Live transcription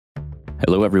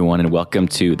Hello, everyone, and welcome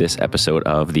to this episode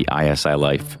of the ISI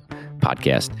Life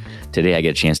podcast. Today, I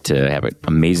get a chance to have an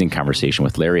amazing conversation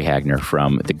with Larry Hagner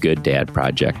from the Good Dad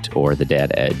Project, or the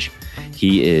Dad Edge.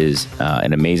 He is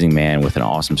an amazing man with an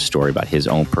awesome story about his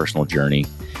own personal journey,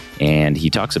 and he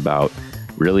talks about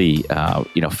really,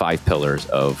 5 pillars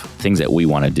of things that we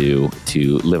want to do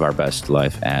to live our best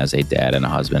life as a dad and a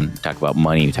husband. We talk about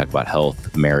money, we talk about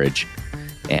health, marriage,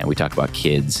 and we talk about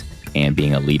kids and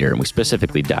being a leader. And we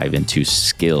specifically dive into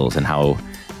skills and how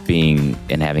being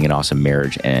and having an awesome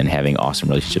marriage and having awesome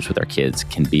relationships with our kids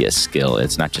can be a skill.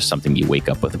 It's not just something you wake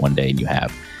up with one day and you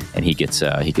have. And he gets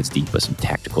deep with some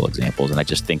tactical examples. And I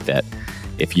just think that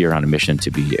if you're on a mission to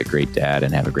be a great dad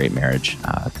and have a great marriage,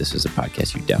 this is a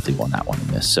podcast you definitely will not want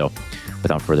to miss. So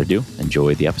without further ado,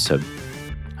 enjoy the episode.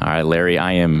 All right, Larry,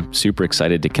 I am super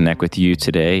excited to connect with you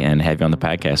today and have you on the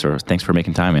podcast. So thanks for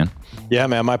making time, man. Yeah,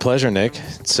 man, my pleasure, Nick.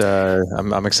 It's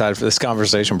I'm excited for this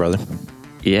conversation, brother.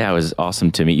 Yeah, it was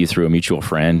awesome to meet you through a mutual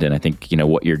friend, and I think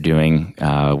what you're doing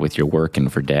with your work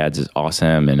and for dads is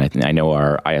awesome. And I know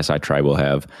our ISI tribe will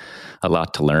have a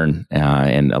lot to learn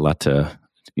and a lot to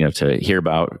hear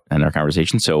about in our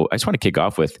conversation. So I just want to kick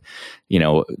off with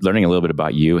learning a little bit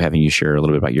about you, having you share a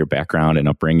little bit about your background and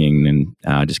upbringing,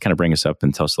 and just kind of bring us up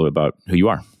and tell us a little bit about who you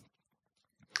are.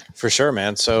 For sure,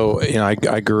 man. So,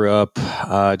 I grew up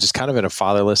just kind of in a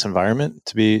fatherless environment,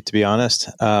 to be honest.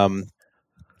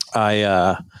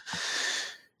 I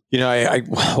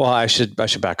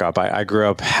should back up. I grew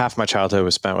up, half my childhood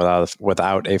was spent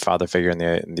without a father figure,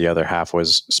 and the other half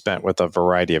was spent with a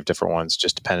variety of different ones,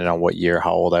 just depending on what year,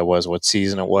 how old I was, what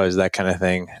season it was, that kind of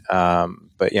thing.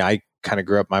 I kind of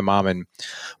grew up. My mom and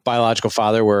biological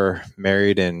father were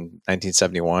married in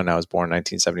 1971. I was born in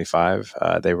 1975.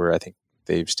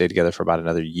 They stayed together for about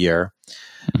another year.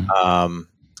 Mm-hmm.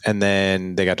 And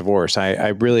then they got divorced. I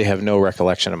really have no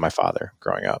recollection of my father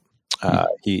growing up.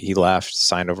 He left,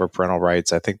 signed over parental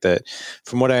rights. I think that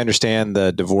from what I understand,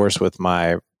 the divorce with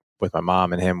my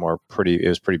mom and him was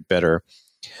pretty bitter.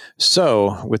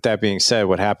 So with that being said,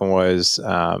 what happened was,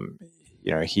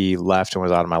 he left and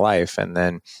was out of my life. And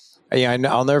then,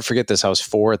 I'll never forget this. I was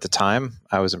 4 at the time.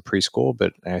 I was in preschool,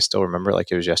 but I still remember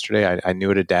like it was yesterday. I knew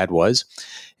what a dad was.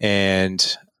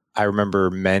 And I remember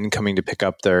men coming to pick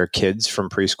up their kids from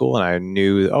preschool, and I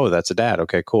knew, oh, that's a dad.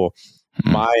 Okay, cool.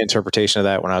 Mm-hmm. My interpretation of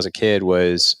that when I was a kid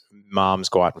was moms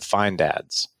go out and find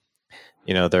dads.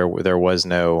 There was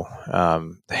no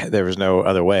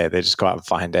other way. They just go out and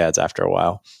find dads after a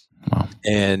while. Wow.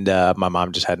 And my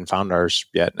mom just hadn't found ours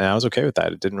yet, and I was okay with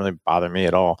that. It didn't really bother me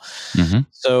at all. Mm-hmm.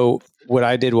 So what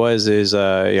I did was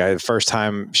the first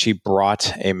time she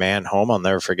brought a man home, I'll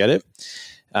never forget it.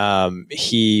 I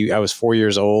was 4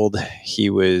 years old. He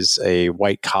was a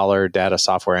white collar data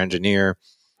software engineer.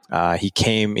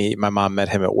 My mom met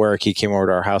him at work. He came over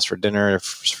to our house for dinner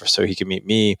so he could meet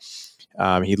me.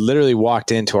 He literally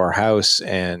walked into our house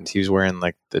and he was wearing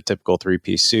like the typical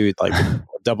 3-piece suit, like a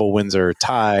double Windsor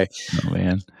tie,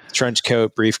 trench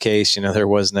coat, briefcase. There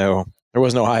was no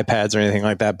iPads or anything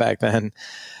like that back then.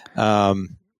 And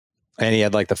he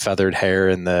had like the feathered hair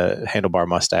and the handlebar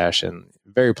mustache, and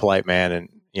very polite man. And,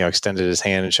 extended his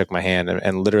hand and shook my hand.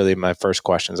 And literally my first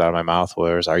questions out of my mouth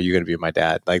was, "Are you going to be my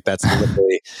dad?" Like that's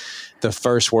literally the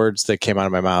first words that came out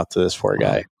of my mouth to this poor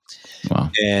guy. Wow.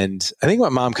 And I think my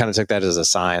mom kind of took that as a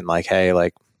sign, like, hey,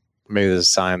 like maybe there's a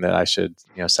sign that I should,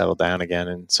 settle down again.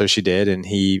 And so she did, and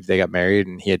they got married,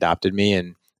 and he adopted me,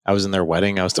 and I was in their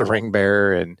wedding. I was the ring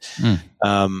bearer, and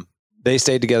they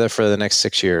stayed together for the next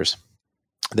 6 years.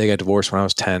 They got divorced when I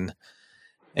was 10.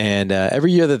 And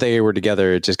every year that they were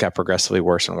together, it just got progressively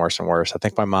worse and worse and worse. I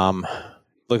think my mom,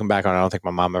 looking back on it, I don't think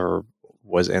my mom ever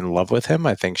was in love with him.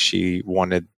 I think she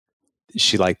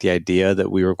liked the idea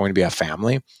that we were going to be a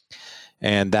family.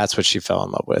 And that's what she fell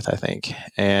in love with, I think.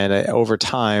 And over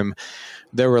time,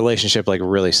 their relationship like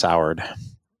really soured.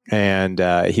 And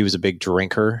he was a big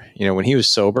drinker. When he was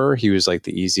sober, he was like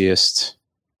the easiest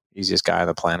guy on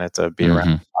the planet to be around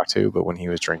and talk to. But when he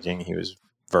was drinking, he was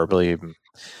verbally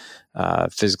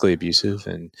physically abusive,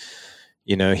 and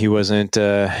he wasn't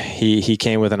he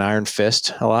came with an iron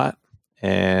fist a lot,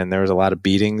 and there was a lot of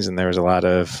beatings, and there was a lot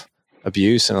of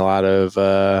abuse and a lot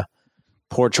of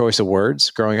poor choice of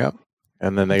words growing up.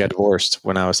 And then they got divorced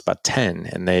when I was about 10,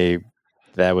 and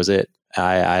that was it.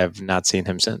 I have not seen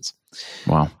him since.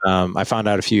 Wow. I found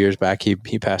out a few years back he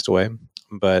passed away,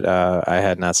 but I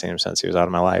had not seen him since. He was out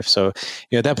of my life. So,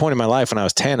 at that point in my life, when I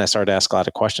was 10, I started to ask a lot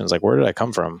of questions, like, where did I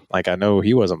come from? Like, I know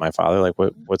he wasn't my father. Like,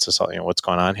 what's this, what's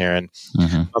going on here? And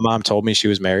my mom told me she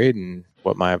was married and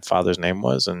what my father's name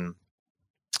was. And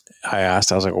I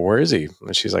asked, I was like, well, where is he?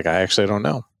 And she's like, I actually don't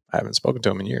know. I haven't spoken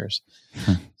to him in years.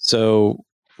 So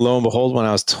lo and behold, when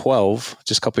I was 12,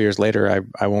 just a couple years later,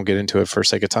 I won't get into it for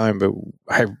sake of time, but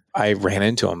I ran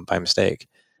into him by mistake.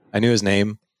 I knew his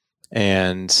name,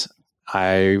 and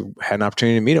I had an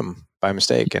opportunity to meet him by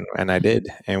mistake, and I did.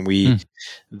 And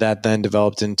that then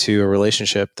developed into a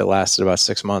relationship that lasted about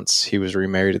 6 months. He was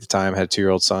remarried at the time, had a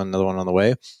 2-year-old son, another one on the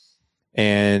way.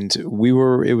 And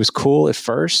it was cool at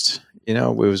first. You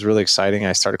know, it was really exciting.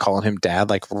 I started calling him dad,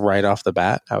 like right off the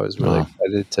bat. I was really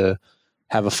excited to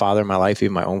have a father in my life,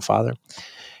 even my own father.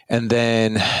 And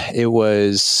then it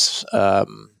was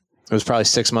probably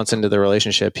 6 months into the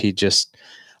relationship.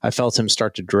 I felt him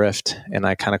start to drift, and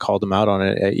I kind of called him out on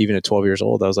it. Even at 12 years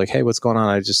old, I was like, "Hey, what's going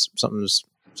on? Something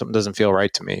doesn't feel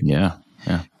right to me." Yeah.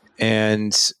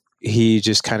 And he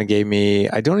just kind of gave me,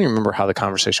 I don't even remember how the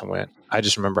conversation went. I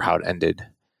just remember how it ended.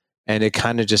 And it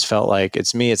kind of just felt like,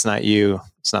 it's me, it's not you.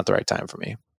 It's not the right time for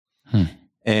me.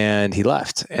 And he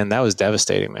left, and that was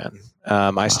devastating, man.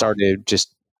 I started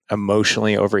just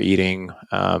emotionally overeating.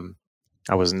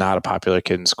 I was not a popular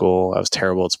kid in school. I was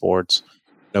terrible at sports.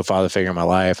 No father figure in my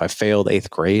life. I failed 8th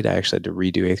grade. I actually had to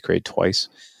redo 8th grade twice.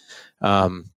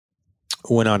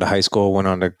 Went on to high school, went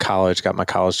on to college, got my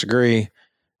college degree.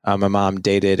 My mom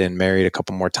dated and married a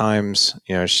couple more times.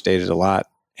 You know, she dated a lot,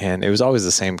 and it was always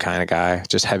the same kind of guy,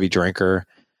 just heavy drinker,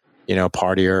 you know,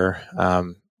 partier.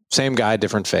 Same guy,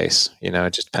 different face, you know,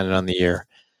 it just depended on the year.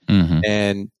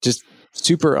 And just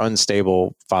super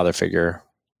unstable father figures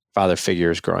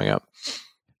growing up.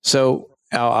 So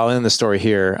I'll end the story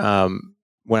here.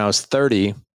 When I was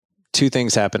 30, 2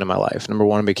 things happened in my life. Number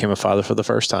one, I became a father for the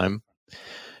first time.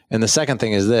 And the second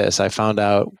thing is this: I found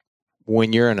out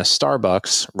when you're in a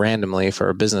Starbucks randomly for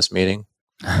a business meeting,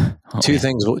 two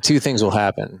things will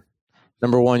happen.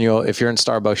 Number one, if you're in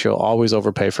Starbucks, you'll always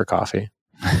overpay for coffee.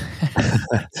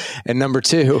 And number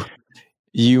 2,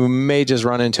 you may just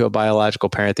run into a biological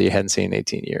parent that you hadn't seen in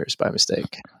 18 years by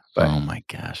mistake. But, oh my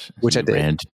gosh. Which I did.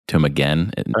 Ran to him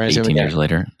again 18 years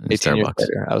later in 18 Starbucks. Years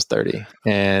later, I was 30,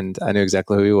 and I knew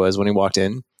exactly who he was when he walked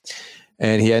in,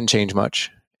 and he hadn't changed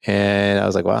much. And I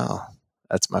was like, wow,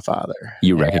 that's my father.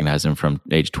 You recognized him from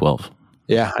age 12.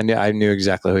 Yeah, I knew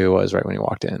exactly who he was right when he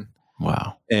walked in.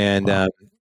 Wow. And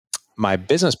my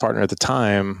business partner at the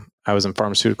time, I was in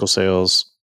pharmaceutical sales.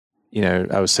 You know,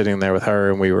 I was sitting there with her,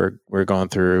 and we were going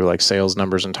through like sales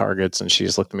numbers and targets, and she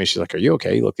just looked at me. She's like, "Are you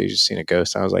okay? You look like you've just seen a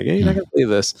ghost." I was like, "Yeah, you're not gonna believe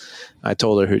this." I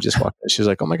told her who just walked in. She was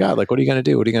like, "Oh my God, like, what are you gonna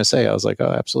do? What are you gonna say?" I was like,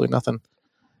 "Oh, absolutely nothing.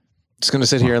 Just gonna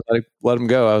sit here and let him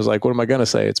go." I was like, "What am I gonna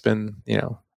say?" It's been, you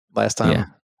know, last time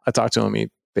I talked to him, he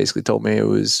basically told me it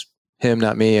was him,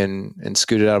 not me, and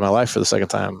scooted out of my life for the second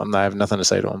time. I have nothing to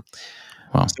say to him.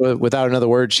 Wow. So without another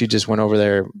word, she just went over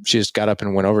there. She just got up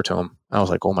and went over to him. I was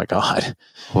like, "Oh my God."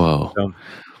 Whoa. So,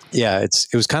 yeah, it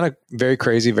was kind of very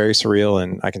crazy, very surreal.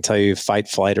 And I can tell you, fight,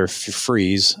 flight, or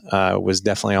freeze was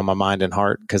definitely on my mind and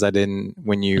heart, because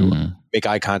when you make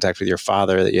eye contact with your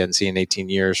father that you hadn't seen in 18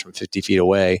 years from 50 feet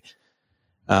away,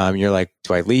 you're like,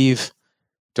 do I leave?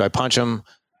 Do I punch him?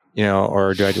 You know,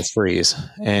 or do I just freeze?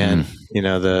 And, you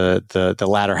know, the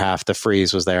latter half, the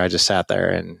freeze was there. I just sat there,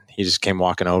 and he just came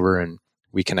walking over, and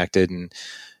we connected. And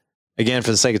again,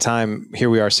 for the sake of time, here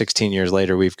we are 16 years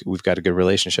later. We've got a good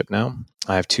relationship now.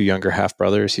 I have 2 younger half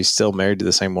brothers. He's still married to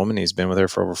the same woman. He's been with her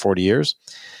for over 40 years.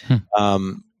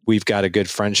 We've got a good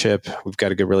friendship. We've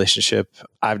got a good relationship.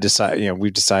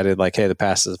 We've decided like, hey, the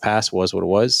past is the past, was what it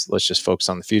was. Let's just focus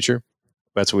on the future.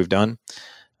 That's what we've done.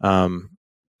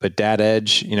 But Dad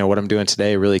Edge, you know, what I'm doing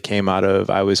today really came out of,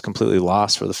 I was completely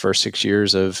lost for the first 6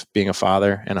 years of being a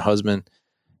father and a husband.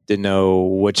 Didn't know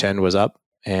which end was up,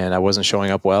 and I wasn't showing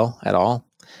up well at all.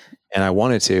 And I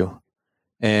wanted to.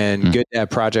 And Good Dad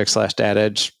Project / Dad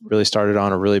Edge really started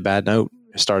on a really bad note.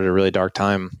 It started a really dark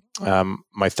time.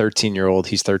 My 13-year-old,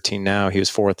 he's 13 now. He was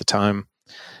 4 at the time.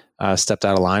 Stepped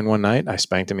out of line one night. I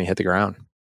spanked him. He hit the ground.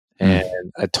 And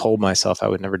I told myself I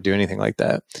would never do anything like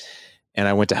that. And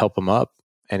I went to help him up,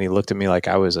 and he looked at me like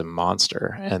I was a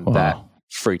monster. And that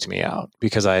freaked me out,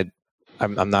 because I'm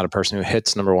not a person who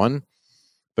hits, number one.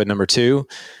 But number 2,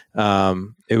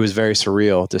 it was very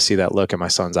surreal to see that look in my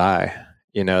son's eye,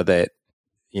 you know, that,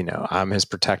 you know, I'm his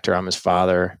protector, I'm his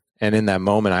father. And in that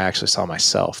moment, I actually saw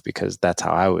myself, because that's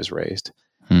how I was raised.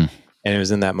 And it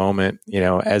was in that moment, you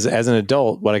know, as an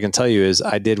adult, what I can tell you is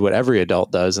I did what every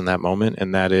adult does in that moment.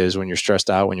 And that is, when you're stressed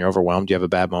out, when you're overwhelmed, you have a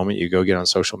bad moment, you go get on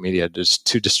social media just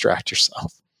to distract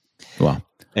yourself. Wow.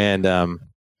 And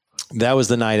that was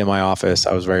the night in my office.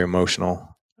 I was very emotional.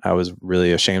 I was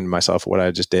really ashamed of myself for what I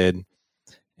just did.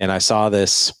 And I saw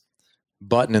this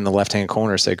button in the left-hand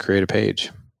corner say create a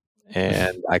page.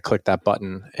 And I clicked that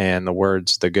button, and the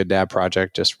words, The Good Dad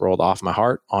Project, just rolled off my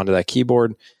heart onto that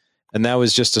keyboard. And that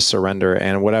was just a surrender.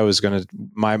 And what I was going to,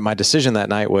 my decision that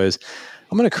night was,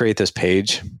 I'm going to create this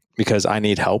page because I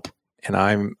need help, and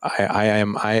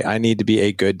I need to be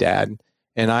a good dad,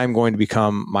 and I'm going to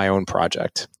become my own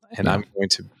project, and I'm going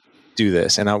to do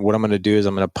this. And what I'm going to do is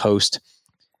I'm going to post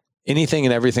anything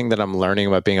and everything that I'm learning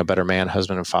about being a better man,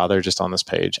 husband, and father just on this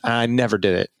page. And I never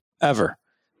did it ever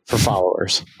for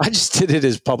followers. I just did it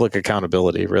as public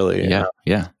accountability, really.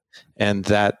 Yeah. And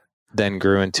that then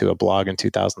grew into a blog in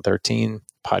 2013,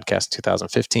 podcast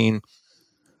 2015,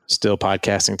 still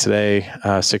podcasting today,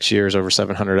 6 years, over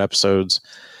 700 episodes.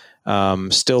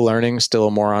 Still learning, still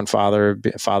a moron father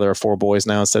of 4 boys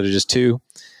now instead of just 2.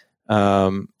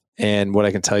 And what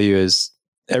I can tell you is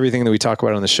everything that we talk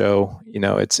about on the show,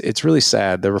 it's really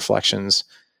sad. The reflections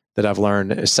that I've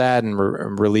learned is sad and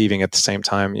relieving at the same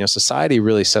time. Society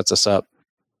really sets us up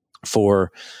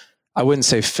for, I wouldn't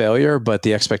say failure, but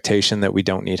the expectation that we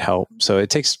don't need help. So it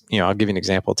takes, I'll give you an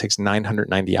example. It takes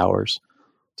 990 hours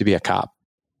to be a cop,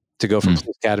 to go from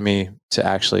police academy to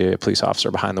actually a police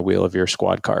officer behind the wheel of your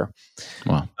squad car.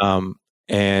 Wow.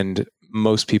 And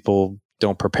most people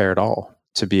don't prepare at all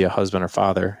to be a husband or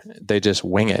father. They just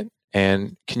wing it.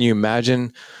 And can you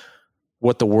imagine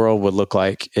what the world would look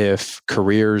like if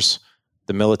careers,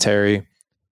 the military,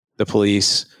 the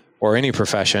police, or any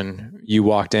profession, you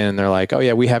walked in and they're like, oh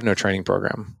yeah, we have no training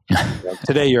program.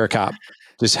 Today you're a cop.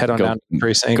 Just head on down to the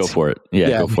precinct. Go for it. Yeah,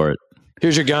 go for it.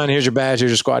 Here's your gun. Here's your badge.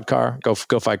 Here's your squad car. Go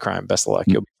fight crime. Best of luck.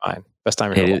 You'll be fine. Best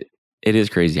time of your life. It is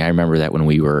crazy. I remember that when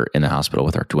we were in the hospital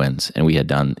with our twins and we had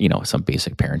done, some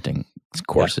basic parenting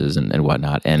courses and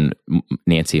whatnot. And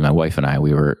Nancy, my wife, and I,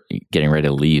 we were getting ready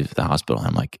to leave the hospital.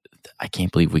 I'm like, I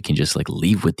can't believe we can just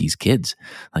leave with these kids.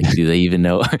 Do they even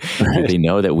know? Do they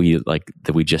know that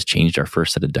we just changed our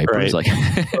first set of diapers?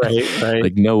 Right.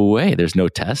 Right. No way. There's no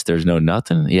test. There's no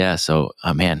nothing. Yeah. So,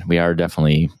 man, we are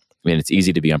definitely. It's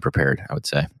easy to be unprepared, I would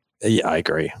say. Yeah, I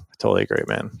agree. I totally agree,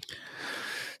 man.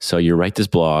 So you write this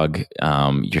blog.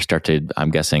 You start to,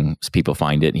 I'm guessing, people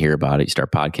find it and hear about it. You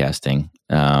start podcasting.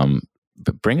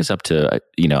 But bring us up to,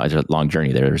 it's a long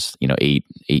journey. There's, 8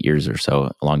 years or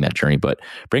so along that journey, but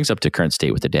brings up to current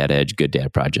state with the Dad Edge, Good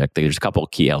Dad Project. There's a couple of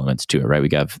key elements to it, right? We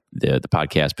got the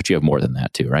podcast, but you have more than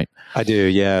that too, right? I do.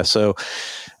 Yeah. So,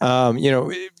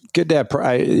 Good Dad,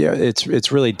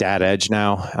 it's really Dad Edge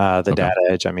now. The Dad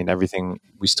Edge. Everything,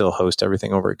 we still host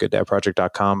everything over at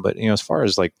gooddadproject.com. But, as far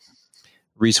as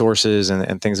resources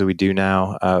and things that we do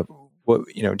now,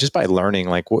 just by learning,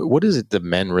 what is it that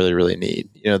men really, really need?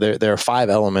 There are 5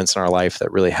 elements in our life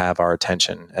that really have our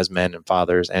attention as men and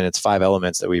fathers. And it's 5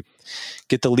 elements that we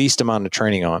get the least amount of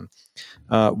training on.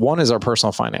 One is our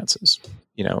personal finances.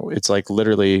 It's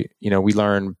literally, we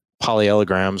learn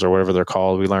polyellograms or whatever they're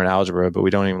called. We learn algebra, but we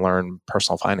don't even learn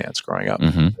personal finance growing up.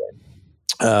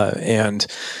 And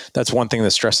that's one thing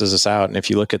that stresses us out. And if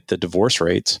you look at the divorce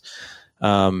rates,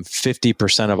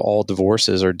 50% of all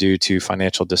divorces are due to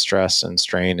financial distress and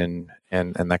strain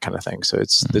and that kind of thing. So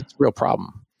it's a real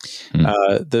problem.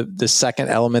 The second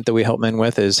element that we help men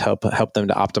with is help them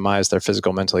to optimize their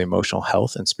physical, mental, emotional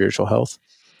health and spiritual health.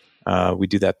 We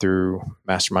do that through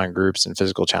mastermind groups and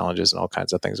physical challenges and all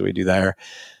kinds of things that we do there.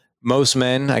 Most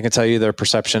men, I can tell you their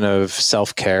perception of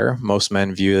self-care. Most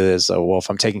men view it as, if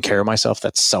I'm taking care of myself,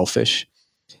 that's selfish.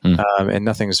 And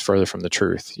nothing's further from the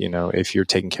truth. If you're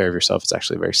taking care of yourself, it's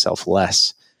actually very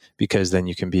selfless, because then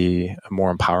you can be a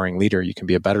more empowering leader. You can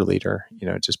be a better leader,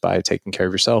 just by taking care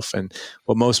of yourself. And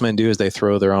what most men do is they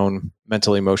throw their own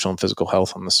mental, emotional, and physical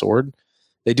health on the sword.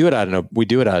 We do it out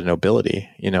of nobility,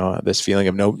 this feeling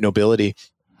of nobility.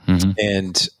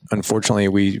 And unfortunately,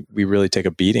 we really take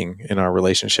a beating in our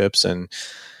relationships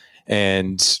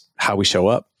and how we show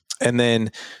up. And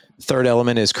then third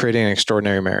element is creating an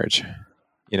extraordinary marriage.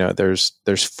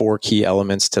 There's 4 key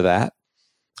elements to that,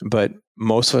 but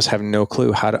most of us have no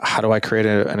clue how do I create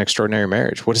an extraordinary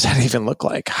marriage? What does that even look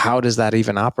like? How does that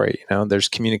even operate? There's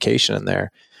communication in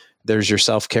there. There's your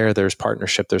self-care, there's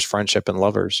partnership, there's friendship and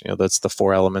lovers. That's the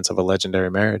 4 elements of a legendary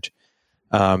marriage.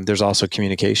 There's also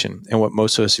communication. And what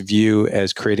most of us view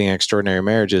as creating an extraordinary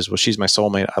marriage is, well, she's my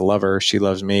soulmate. I love her. She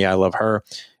loves me. I love her.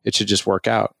 It should just work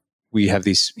out. We have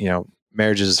these,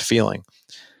 marriage is a feeling.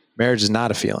 Marriage is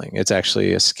not a feeling. It's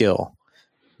actually a skill,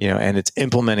 and it's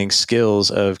implementing skills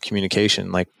of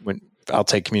communication. When I'll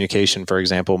take communication, for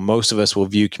example, most of us will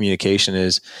view communication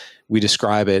as, we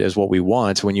describe it as what we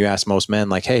want. When you ask most men,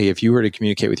 hey, if you were to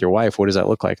communicate with your wife, what does that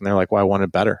look like? And they're like, well, I want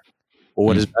it better. Well,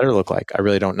 what does better look like? I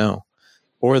really don't know.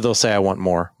 Or they'll say, I want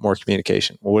more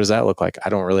communication. Well, what does that look like? I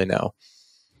don't really know.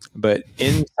 But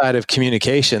inside of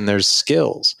communication, there's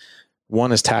skills.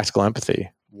 One is tactical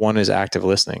empathy. One is active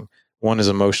listening. One is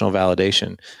emotional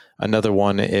validation. Another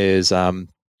one is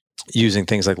using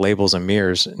things like labels and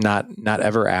mirrors, not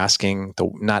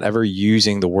ever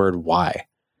using the word why.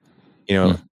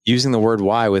 Using the word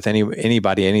why with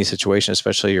anybody, any situation,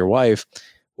 especially your wife,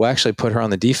 will actually put her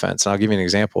on the defense. And I'll give you an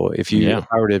example. If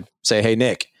I were to say, hey,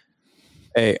 Nick,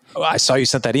 hey, I saw you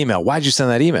sent that email. Why'd you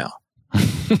send that email?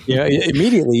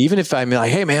 Immediately, even if I'm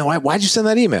like, hey man, why'd you send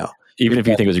that email? Even if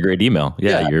you think it was a great email.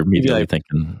 Yeah. You're immediately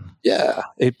thinking. Yeah.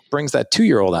 It brings that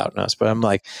 2-year-old out in us. But I'm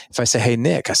like, if I say, hey,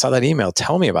 Nick, I saw that email.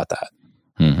 Tell me about that.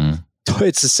 Mm-hmm.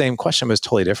 It's the same question, but it's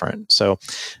totally different. So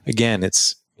again,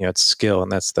 it's skill,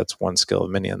 and that's one skill of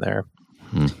many in there.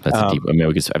 That's a deep. I mean,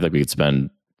 I feel like we could spend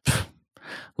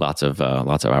lots of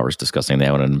hours discussing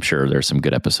that one, and I'm sure there's some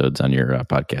good episodes on your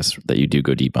podcast that you do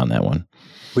go deep on that one.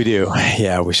 We do,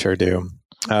 yeah, we sure do.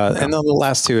 And then the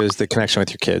last two is the connection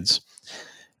with your kids.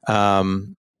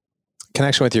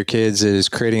 Connection with your kids is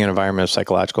creating an environment of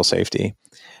psychological safety.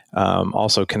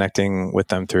 Also connecting with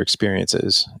them through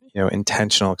experiences,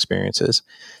 intentional experiences,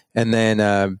 and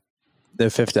then the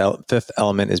fifth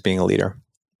element is being a leader.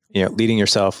 Leading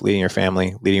yourself, leading your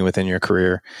family, leading within your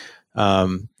career.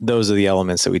 Those are the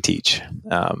elements that we teach.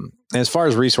 And as far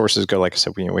as resources go, like I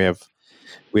said, we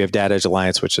have Dad Edge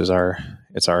Alliance, which is our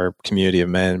community of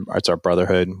men. It's our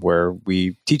brotherhood where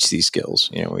we teach these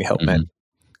skills. We help men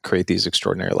create these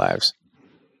extraordinary lives.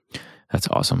 That's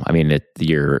awesome. I mean,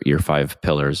 your 5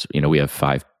 pillars. We have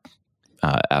 5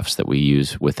 F's that we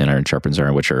use within our Sharpens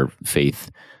Iron, which are faith,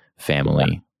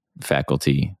 family,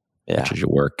 faculty, which is your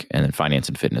work, and then finance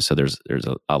and fitness. So there's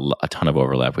a ton of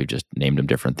overlap. We just named them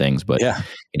different things, but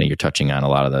you're touching on a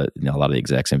lot of the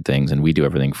exact same things. And we do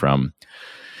everything from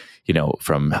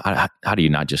how do you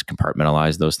not just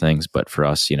compartmentalize those things, but for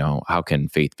us, how can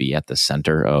faith be at the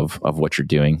center of what you're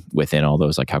doing within all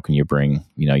those? Like, how can you bring,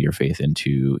 your faith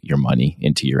into your money,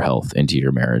 into your health, into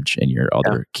your marriage, and your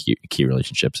other key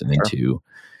relationships, and into,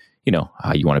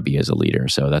 how you want to be as a leader.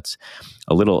 So that's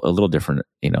a little different,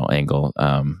 angle,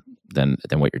 than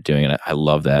what you're doing. And I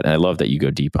love that. And I love that you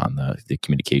go deep on the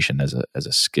communication as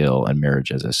a skill and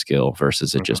marriage as a skill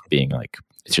versus it just being like,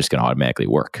 it's just going to automatically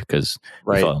work because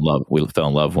we fell in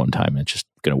love one time and it's just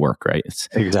going to work. Right.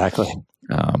 Exactly.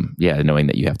 Knowing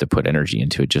that you have to put energy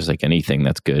into it, just like anything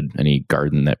that's good, any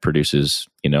garden that produces,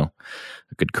 a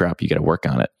good crop, you got to work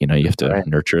on it. You have to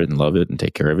nurture it and love it and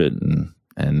take care of it.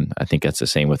 And I think that's the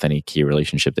same with any key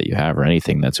relationship that you have or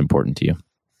anything that's important to you.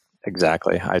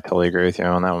 Exactly. I totally agree with you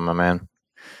on that one, my man.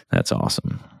 That's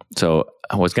awesome. So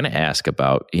I was going to ask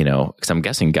about, because I'm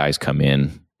guessing guys come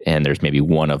in and there's maybe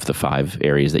one of the 5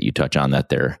 areas that you touch on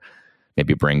that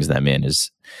maybe brings them in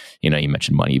is, you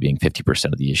mentioned money being 50%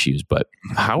 of the issues, but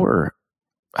how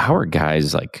are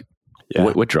guys like,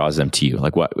 what draws them to you?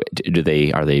 Like what are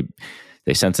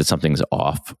they sense that something's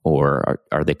off, or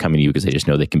are they coming to you because they just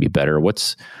know they can be better?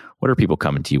 What are people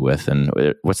coming to you with, and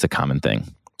what's the common thing?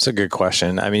 It's a good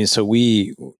question. I mean, so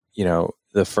we,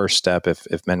 the first step,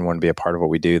 if men want to be a part of what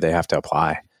we do, they have to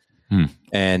apply.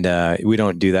 And we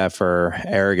don't do that for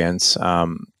arrogance.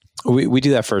 We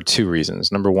do that for 2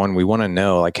 reasons. Number one, we want to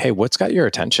know, like, hey, what's got your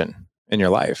attention in your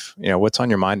life? What's on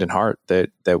your mind and heart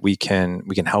that we can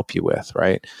help you with,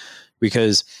 right?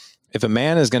 Because if a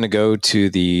man is going to go to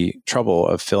the trouble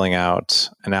of filling out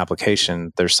an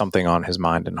application, there's something on his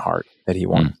mind and heart that he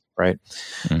wants. Right.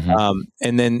 Mm-hmm.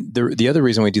 And then the other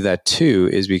reason we do that too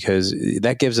is because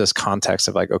that gives us context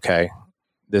of like, okay,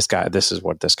 this is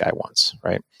what this guy wants.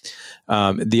 Right.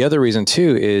 The other reason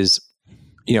too is,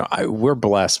 we're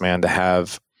blessed, man, to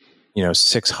have,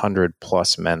 600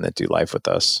 plus men that do life with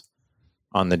us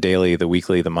on the daily, the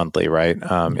weekly, the monthly, right. In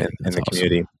the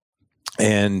community.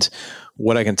 And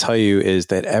what I can tell you is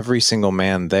that every single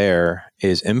man there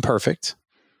is imperfect,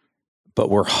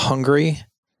 but we're hungry.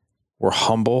 We're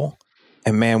humble,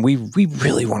 and man, we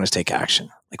really want to take action.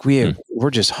 Like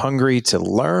we're just hungry to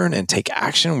learn and take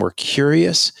action. We're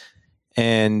curious,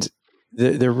 and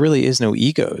there really is no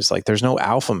egos. Like there's no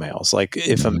alpha males. Like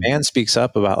if a man speaks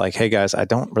up about like, hey guys, I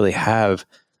don't really have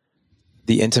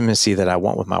the intimacy that I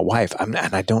want with my wife, and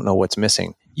I don't know what's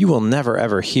missing. You will never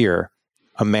ever hear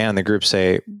a man in the group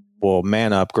say, well,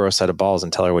 man up, grow a set of balls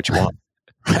and tell her what you want.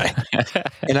 Right?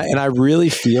 and I really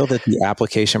feel that the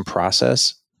application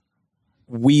process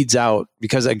weeds out,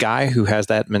 because a guy who has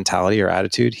that mentality or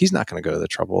attitude, he's not going to go to the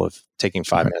trouble of taking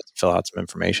 5 minutes to fill out some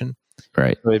information.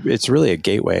 Right. So it's really a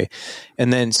gateway.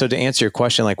 And then, so to answer your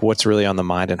question, like what's really on the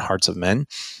mind and hearts of men,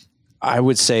 I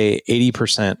would say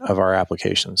 80% of our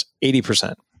applications,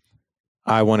 80%,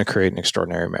 I want to create an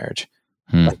extraordinary marriage.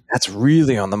 Like that's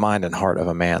really on the mind and heart of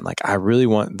a man. Like I really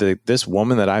want this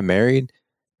woman that I married,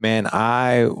 man,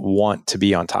 I want to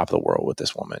be on top of the world with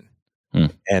this woman.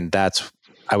 And that's,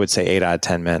 I would say 8 out of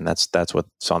 10 men, that's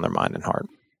what's on their mind and heart.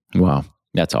 Wow.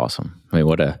 That's awesome. I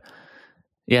mean,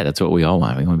 that's what we all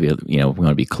want. We want to be, we want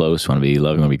to be close, we want to be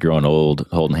loving, we want to be growing old,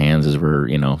 holding hands as we're,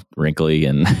 wrinkly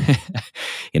and,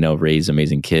 raise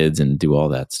amazing kids and do all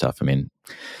that stuff. I mean,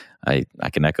 I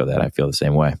can echo that. I feel the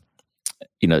same way.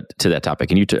 To that topic,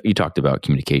 and you talked about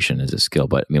communication as a skill,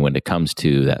 but I mean, when it comes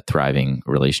to that thriving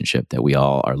relationship that we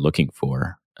all are looking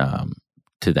for,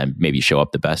 to then maybe show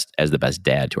up the best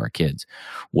dad to our kids,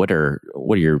 what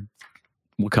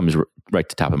comes right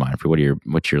to top of mind for you?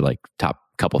 What's your like top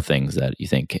couple things that you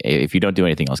think, if you don't do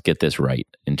anything else, get this right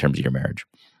in terms of your marriage?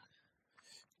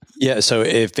 Yeah. So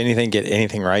if anything, get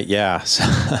anything right. Yeah. So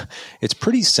it's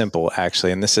pretty simple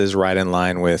actually. And this is right in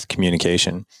line with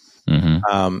communication.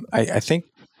 Mm-hmm. I think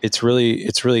it's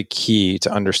really key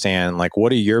to understand, like,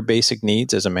 what are your basic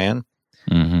needs as a man,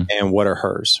 mm-hmm. and what are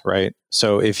hers, right?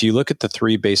 So if you look at the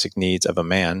 3 basic needs of a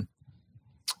man,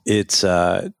 it's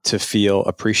to feel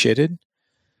appreciated,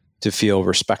 to feel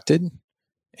respected,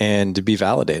 and to be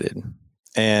validated.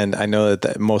 And I know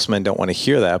that most men don't want to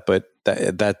hear that, but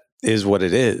that is what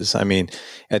it is. I mean,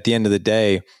 at the end of the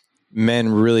day, men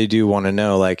really do want to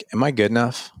know, like, am I good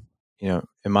enough?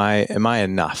 Am I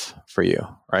enough for you?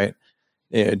 Right?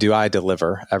 Do I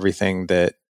deliver everything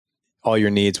that all your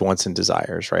needs, wants, and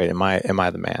desires? Right? Am I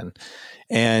the man?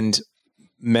 And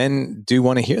men do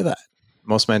want to hear that.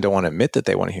 Most men don't want to admit that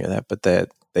they want to hear that, but that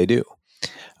they do.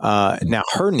 Now,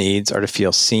 her needs are to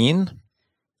feel seen,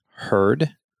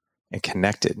 heard, and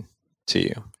connected to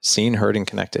you. Seen, heard, and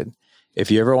connected. If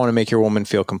you ever want to make your woman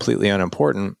feel completely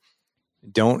unimportant,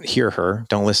 don't hear her,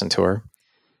 don't listen to her,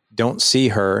 don't see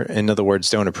her. In other words,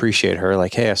 don't appreciate her.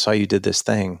 Like, hey, I saw you did this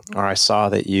thing, or I saw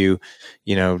that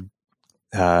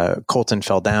Colton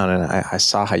fell down, and I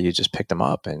saw how you just picked him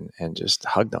up and just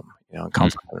hugged him, and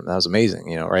comforted him. That was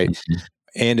amazing, right? Mm-hmm.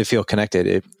 And to feel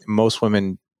connected. Most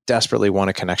women desperately want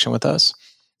a connection with us.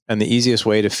 And the easiest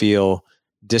way to feel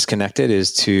disconnected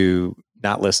is to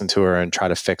not listen to her and try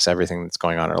to fix everything that's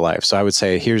going on in her life. So I would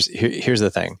say, here's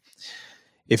the thing.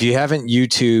 If you haven't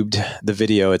YouTubed the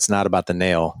video, it's not about the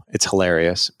nail. It's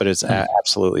hilarious, but it's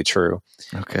absolutely true.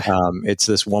 Okay. It's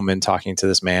this woman talking to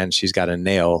this man. She's got a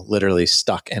nail literally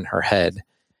stuck in her head.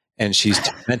 And she's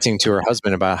venting to her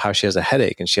husband about how she has a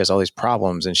headache and she has all these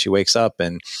problems, and she wakes up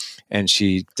and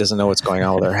she doesn't know what's going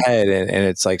on with her head. And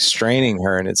it's like straining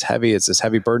her, and it's heavy. It's this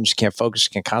heavy burden. She can't focus. She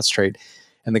can't concentrate.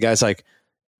 And the guy's like,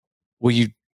 well, you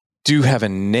do have a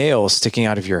nail sticking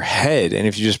out of your head. And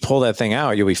if you just pull that thing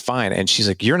out, you'll be fine. And she's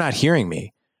like, you're not hearing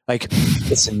me. Like,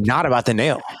 it's not about the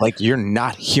nail. Like, you're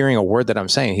not hearing a word that I'm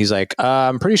saying. He's like,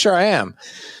 I'm pretty sure I am.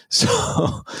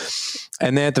 So,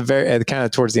 and then at kind of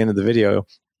towards the end of the video,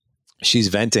 she's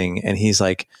venting, and he's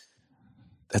like,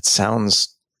 that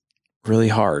sounds really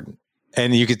hard.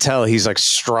 And you could tell he's like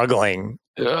struggling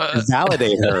to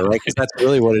validate her. Like, that's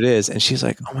really what it is. And she's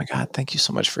like, oh my God, thank you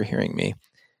so much for hearing me.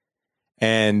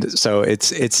 And so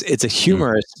it's a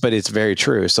humorous, but it's very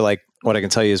true. So like, what I can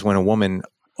tell you is when a woman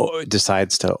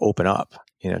decides to open up,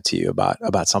 to you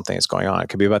about something that's going on, it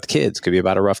could be about the kids, it could be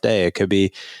about a rough day. It could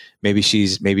be, maybe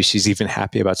she's even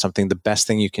happy about something. The best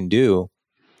thing you can do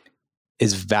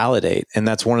is validate. And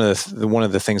that's one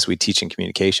of the things we teach in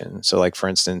communication. So like, for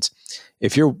instance,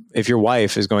 if your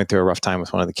wife is going through a rough time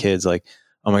with one of the kids, like,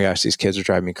 oh my gosh, these kids are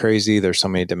driving me crazy. There's so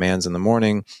many demands in the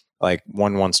morning. Like,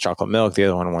 one wants chocolate milk, the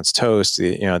other one wants toast,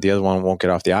 the other one won't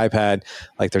get off the iPad.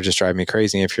 Like, they're just driving me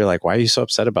crazy. And if you're like, why are you so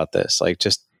upset about this? Like,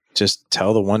 just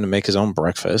tell the one to make his own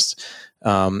breakfast.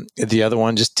 The other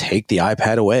one, just take the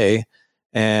iPad away.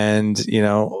 And,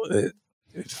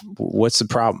 what's the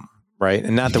problem? Right.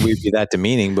 And not that we'd be that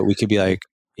demeaning, but we could be like,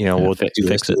 we'll do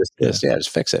this, this. Yeah,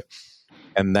 just fix it.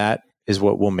 And that is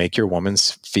what will make your woman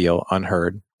feel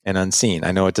unheard and unseen.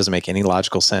 I know it doesn't make any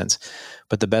logical sense,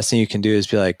 but the best thing you can do is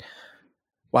be like,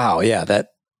 wow, yeah, that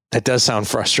does sound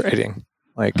frustrating.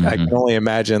 Like, I can only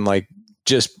imagine, like,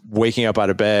 just waking up out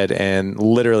of bed and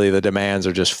literally the demands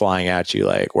are just flying at you.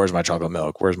 Like, where's my chocolate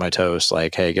milk? Where's my toast?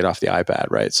 Like, hey, get off the iPad.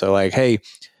 Right. So like, hey,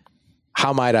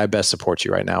 how might I best support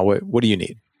you right now? What do you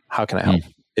need? How can I help?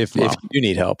 If you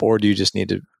need help, or do you just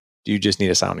need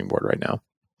a sounding board right now?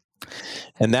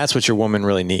 And that's what your woman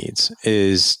really needs,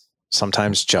 is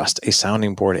sometimes just a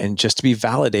sounding board, and just to be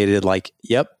validated. Like,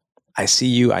 yep, I see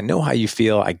you. I know how you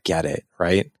feel. I get it.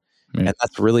 Right. And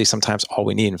that's really sometimes all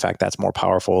we need. In fact, that's more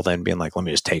powerful than being like, let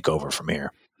me just take over from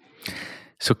here.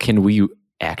 So can we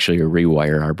actually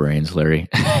rewire our brains, Larry?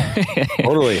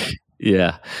 Totally.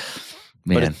 Yeah.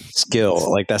 Man. But it's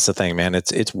skill. Like, that's the thing, man.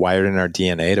 It's wired in our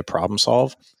DNA to problem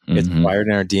solve. It's wired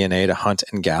in our DNA to hunt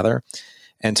and gather,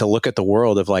 and to look at the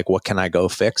world of like, what can I go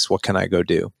fix? What can I go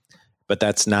do? But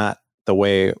that's not the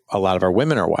way a lot of our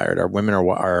women are wired. Our women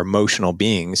are emotional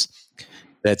beings.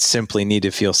 that simply need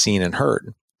to feel seen and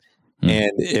heard. Hmm.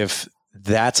 And if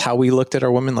that's how we looked at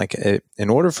our women, like in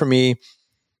order for me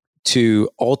to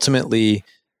ultimately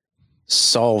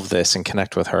solve this and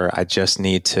connect with her, I just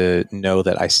need to know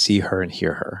that I see her and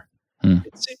hear her.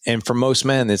 And for most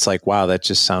men, it's like, wow, that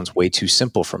just sounds way too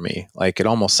simple for me. Like, it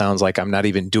almost sounds like I'm not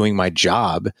even doing my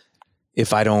job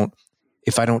if I don't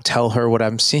tell her what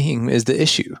I'm seeing is the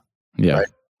issue. Yeah. Right?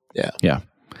 Yeah.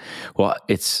 Well,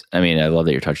 I love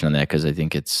that you're touching on that, because I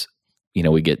think it's,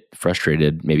 we get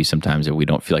frustrated maybe sometimes that we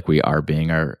don't feel like we are being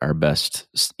our best.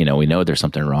 We know there's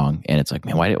something wrong, and it's like,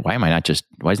 man, why doesn't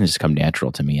it just come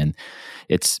natural to me? And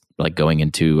it's like going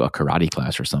into a karate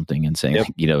class or something and saying,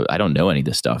 I don't know any of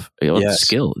this stuff. It's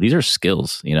skill. These are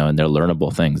skills, and they're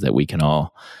learnable things that we can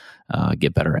all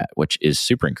get better at, which is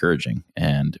super encouraging.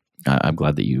 And I'm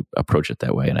glad that you approach it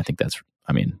that way. And I think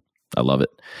I love it.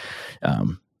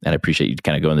 And I appreciate you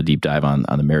kind of going the deep dive on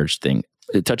the marriage thing,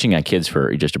 touching on kids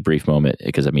for just a brief moment,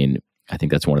 because I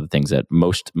think that's one of the things that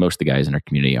most of the guys in our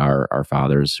community are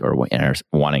fathers and are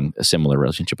wanting a similar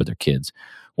relationship with their kids.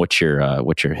 What's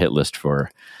your hit list for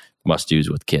must-dos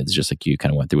with kids, just like you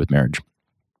kind of went through with marriage?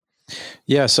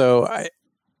 Yeah. So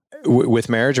with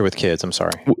marriage or with kids, I'm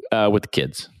sorry. With the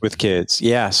kids. With kids.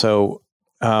 Yeah. So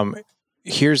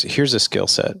here's a skill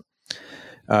set.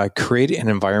 Create an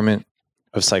environment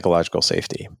of psychological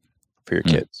safety for your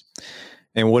kids.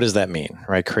 And what does that mean,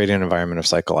 right? Create an environment of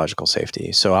psychological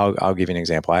safety. So I'll give you an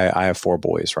example. I have 4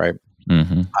 boys, right?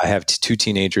 Mm-hmm. I have 2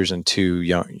 teenagers and 2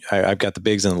 young. I've got the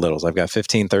bigs and the littles. I've got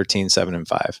 15, 13, 7, and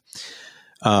 5.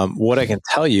 What I can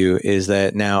tell you is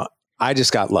that now I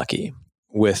just got lucky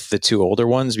with the 2 older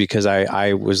ones, because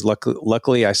I was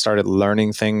luckily I started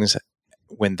learning things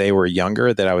when they were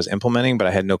younger that I was implementing, but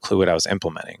I had no clue what I was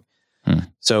implementing.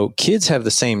 So kids have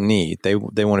the same need. They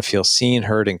want to feel seen,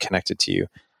 heard, and connected to you.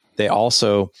 They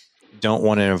also don't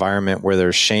want an environment where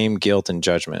there's shame, guilt, and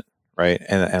judgment, right?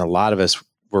 And a lot of us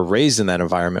were raised in that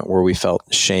environment where we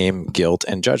felt shame, guilt,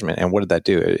 and judgment. And what did that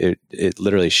do? It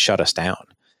literally shut us down.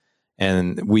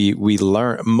 And we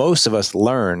learned, most of us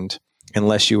learned,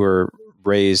 unless you were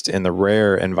raised in the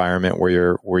rare environment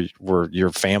where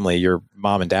your family, your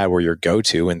mom and dad were your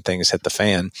go-to when things hit the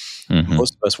fan. Mm-hmm.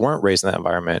 Most of us weren't raised in that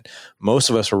environment.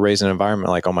 Most of us were raised in an environment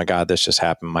like, oh my God, this just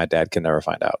happened. My dad can never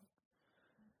find out.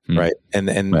 Right. And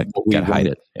we got to hide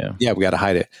it. Yeah. We got to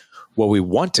hide it. What we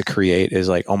want to create is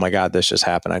like, oh my God, this just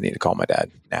happened. I need to call my dad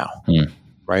now.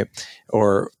 Right.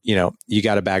 Or, you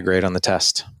got a bad grade on the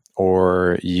test,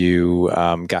 or you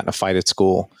got in a fight at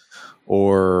school,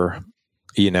 or,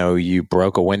 you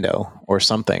broke a window or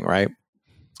something. Right.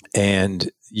 And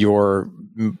your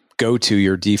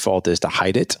default is to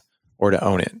hide it or to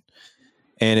own it.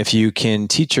 And if you can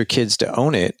teach your kids to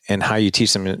own it, and how you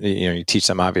teach them, you teach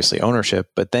them obviously ownership,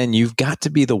 but then you've got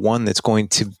to be the one that's going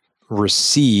to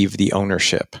receive the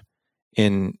ownership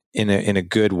in a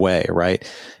good way, right?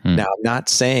 Now, I'm not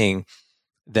saying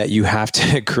that you have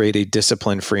to create a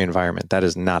discipline-free environment. That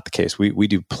is not the case. We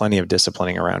do plenty of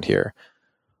disciplining around here.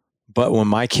 But when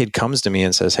my kid comes to me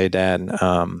and says, "Hey, Dad,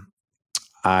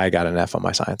 I got an F on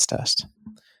my science test,"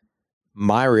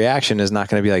 my reaction is not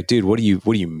going to be like, "Dude, what do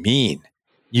you mean?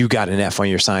 You got an F on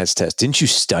your science test? Didn't you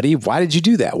study? Why did you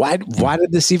do that? Why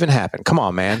did this even happen? Come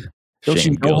on, man. Don't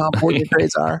you know how important your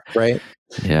grades are?" Right?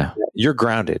 Yeah. You're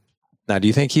grounded. Now, do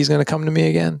you think he's going to come to me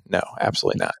again? No,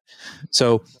 absolutely not.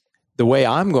 So the way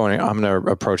I'm going to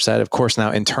approach that, of course,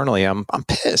 now internally, I'm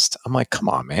pissed. I'm like, come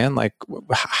on, man. Like,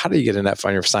 how do you get an F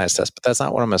on your science test? But that's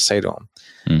not what I'm going to say to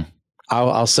him.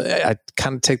 I'll say, I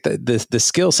kind of take the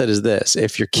skill set is this.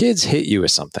 If your kids hit you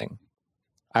with something,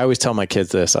 I always tell my kids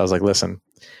this. I was like, listen,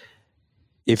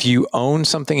 if you own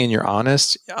something and you're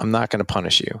honest, I'm not going to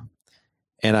punish you.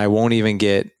 And I won't even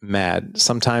get mad.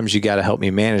 Sometimes you got to help me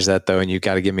manage that, though, and you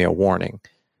got to give me a warning.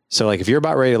 So like, if you're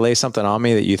about ready to lay something on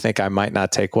me that you think I might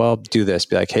not take well, do this.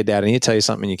 Be like, "Hey, Dad, I need to tell you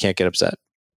something, and you can't get upset."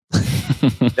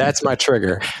 That's my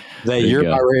trigger. That you're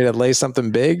about ready to lay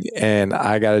something big, and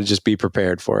I got to just be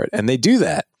prepared for it. And they do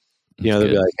that. They'll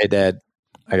be like, "Hey, Dad,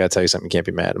 I got to tell you something. You can't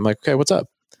be mad." I'm like, "Okay, what's up?"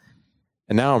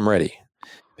 And now I'm ready.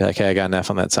 Be like, "Hey, I got an F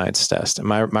on that science test." And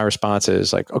my response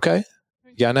is like, "Okay,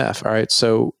 you got an F. All right.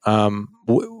 So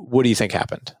what do you think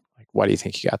happened? Like, why do you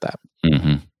think you got that?"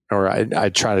 Mm-hmm. Or I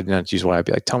try to not use why. I'd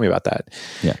be like, "Tell me about that."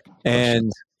 Yeah.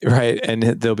 And right. And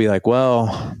they'll be like,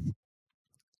 "Well,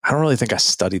 I don't really think I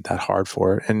studied that hard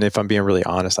for it. And if I'm being really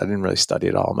honest, I didn't really study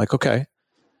at all." I'm like, "Okay.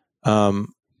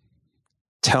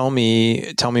 Tell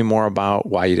me more about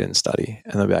why you didn't study."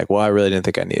 And they'll be like, "Well, I really didn't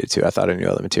think I needed to. I thought I knew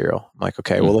all the material." I'm like,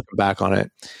 "Okay, well, looking back on it,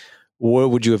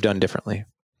 what would you have done differently?"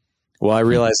 Well, I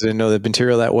realized I didn't know the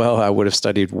material that well. I would have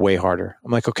studied way harder.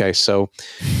 I'm like, okay, so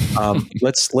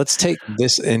let's take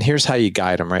this, and here's how you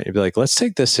guide them, right? You'd be like, let's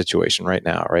take this situation right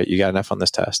now, right? You got enough on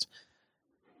this test.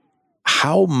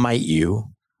 How might you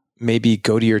maybe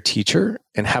go to your teacher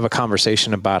and have a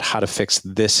conversation about how to fix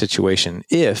this situation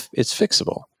if it's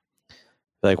fixable?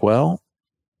 Like, well,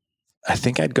 I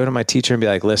think I'd go to my teacher and be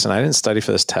like, listen, I didn't study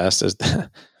for this test.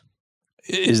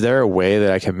 Is there a way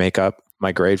that I can make up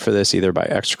my grade for this either by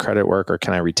extra credit work, or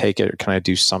can I retake it, or can I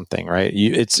do something, right?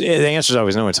 The answer is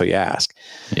always no until you ask.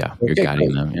 Yeah, you're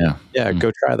guiding them. Yeah. Yeah,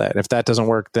 go try that. And if that doesn't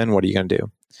work, then what are you going to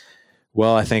do?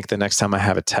 Well, I think the next time I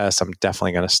have a test, I'm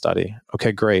definitely going to study.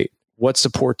 Okay, great. What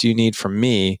support do you need from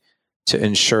me to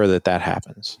ensure that that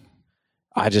happens?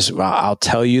 I'll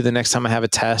tell you the next time I have a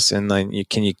test, and then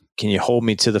can you hold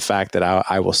me to the fact that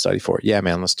I will study for it? Yeah,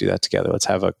 man, let's do that together. Let's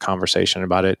have a conversation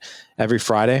about it every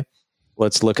Friday.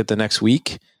 Let's look at the next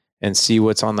week and see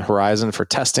what's on the horizon for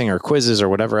testing or quizzes or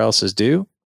whatever else is due.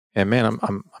 And man,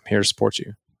 I'm here to support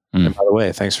you. And by the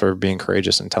way, thanks for being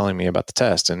courageous and telling me about the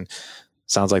test. And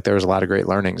sounds like there was a lot of great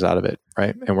learnings out of it,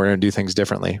 right? And we're going to do things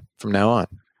differently from now on.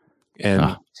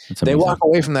 And they walk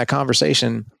away from that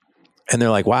conversation and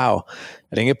they're like, wow,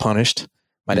 I didn't get punished.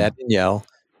 My dad didn't yell.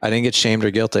 I didn't get shamed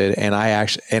or guilted.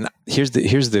 And here's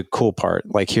the cool part.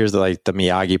 Like, here's the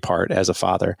Miyagi part as a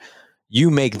father. You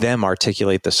make them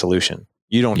articulate the solution.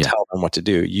 You don't tell them what to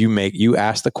do. You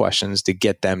ask the questions to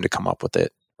get them to come up with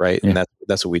it. Right. Yeah. And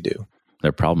that's what we do.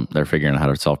 They're figuring out how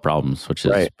to solve problems, which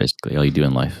is basically all you do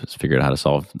in life is figure out how to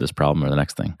solve this problem or the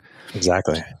next thing.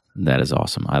 Exactly. That is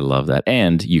awesome. I love that.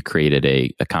 And you created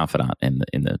a confidant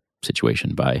in the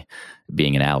situation by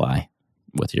being an ally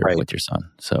with your son.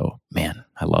 So, man,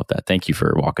 I love that. Thank you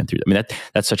for walking through that. I mean,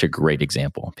 that's such a great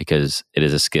example because it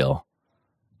is a skill,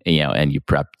 and you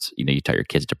prepped, you taught your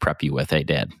kids to prep you with, hey,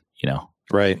 Dad,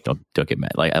 right. Don't get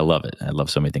mad. Like, I love it. I love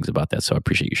so many things about that. So I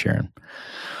appreciate you sharing.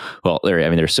 Well, Larry, I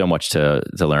mean, there's so much to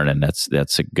learn, and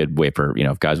that's a good way for,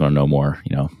 if guys want to know more,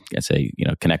 I'd say,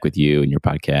 connect with you and your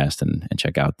podcast and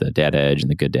check out the Dad Edge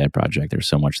and the Good Dad Project. There's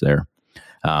so much there.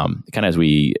 Kind of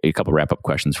a couple wrap up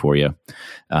questions for you.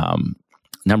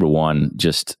 Number one,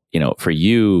 just, for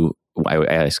you, I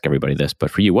ask everybody this,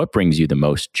 but for you, what brings you the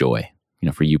most joy,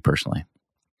 for you personally?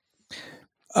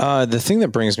 The thing that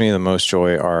brings me the most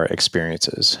joy are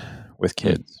experiences with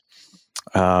kids.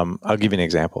 I'll give you an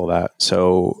example of that.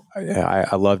 So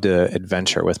I love to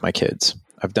adventure with my kids.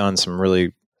 I've done some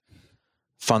really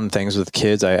fun things with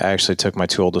kids. I actually took my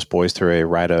two oldest boys through a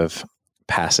rite of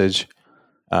passage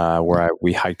where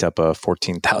we hiked up a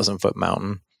 14,000 foot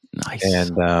mountain. Nice.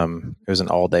 And it was an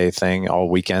all day thing, all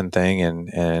weekend thing.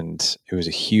 And it was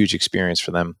a huge experience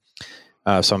for them.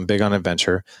 So I'm big on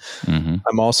adventure.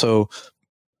 Mm-hmm.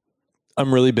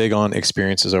 I'm really big on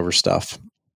experiences over stuff.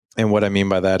 And what I mean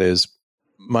by that is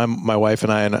my wife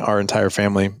and I and our entire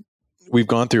family, we've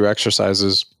gone through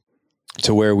exercises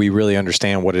to where we really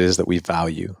understand what it is that we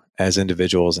value as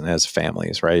individuals and as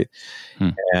families. Right.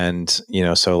 And,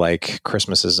 so like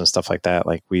Christmases and stuff like that,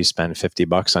 like we spend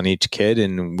 $50 on each kid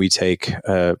and we take,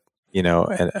 an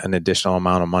additional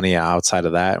amount of money outside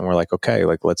of that. And we're like, okay,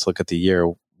 like, let's look at the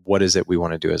year. What is it we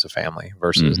want to do as a family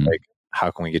versus like, how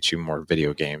can we get you more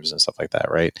video games and stuff like that?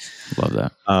 Right. Love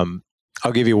that.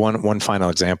 I'll give you one final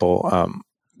example.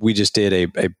 We just did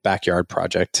a backyard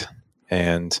project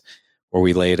and where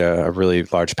we laid a really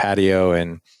large patio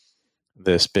and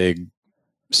this big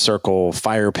circle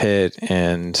fire pit.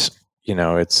 And,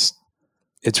 it's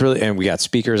really, and we got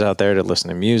speakers out there to listen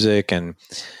to music and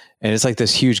it's like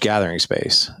this huge gathering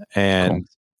space. And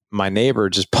my neighbor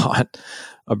just bought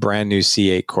a brand new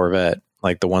C8 Corvette,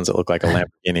 like the ones that look like a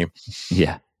Lamborghini.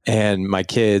 Yeah. And my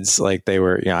kids, like they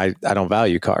were, I don't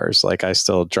value cars. Like I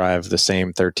still drive the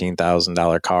same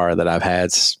 $13,000 car that I've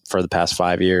had for the past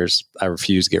 5 years. I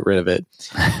refuse to get rid of it.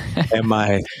 And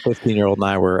my 15-year-old and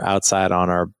I were outside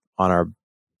on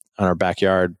our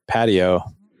backyard patio,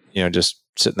 just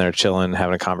sitting there chilling,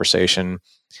 having a conversation.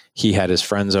 He had his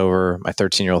friends over. My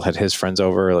 13-year-old had his friends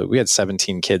over. Like we had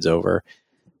 17 kids over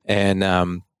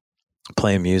and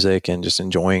playing music and just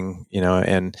enjoying,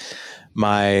 and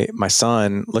my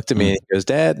son looked at me and he goes,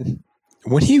 Dad,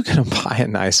 when are you going to buy a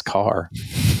nice car?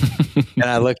 And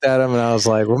I looked at him and I was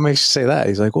like, what makes you say that?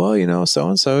 He's like, well,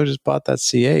 so-and-so just bought that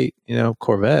C8,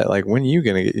 Corvette. Like, when are you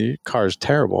going to get, your car's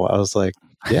terrible. I was like,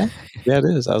 yeah, it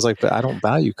is. I was like, but I don't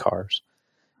value cars.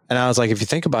 And I was like, if you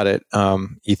think about it,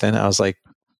 Ethan, I was like,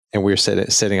 and we were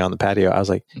sitting on the patio. I was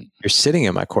like, you're sitting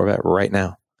in my Corvette right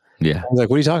now. Yeah. I was like,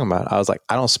 what are you talking about? I was like,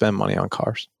 I don't spend money on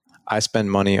cars. I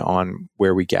spend money on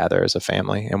where we gather as a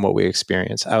family and what we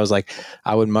experience. I was like,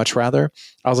 I would much rather,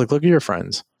 look at your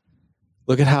friends.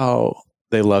 Look at how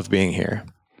They love being here.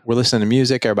 We're listening to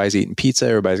music. Everybody's eating pizza.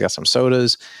 Everybody's got some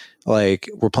sodas. Like,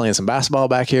 we're playing some basketball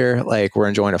back here. Like, we're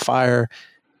enjoying a fire.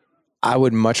 I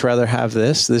would much rather have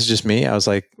this. This is just me. I was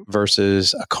like,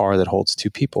 versus a car that holds two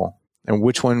people. And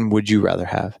which one would you rather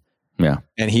have? Yeah.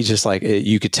 And he just like,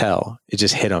 you could tell it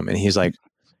just hit him. And he's like,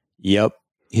 yep.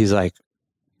 He's like,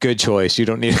 good choice. You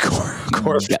don't need a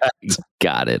Corvette.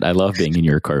 Got it. I love being in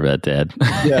your Corvette, Dad.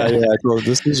 Yeah. Well,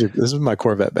 this is my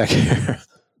Corvette back here.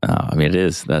 I mean, it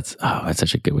is. That's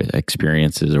such a good way.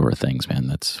 Experiences over things, man.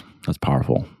 That's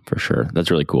powerful for sure. That's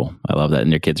really cool. I love that.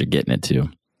 And your kids are getting it too.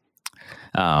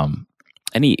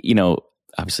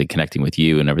 Obviously connecting with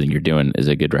you and everything you're doing is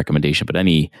a good recommendation, but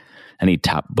any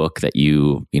top book that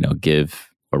you give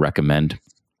or recommend,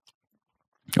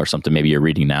 or something maybe you're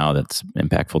reading now that's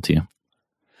impactful to you?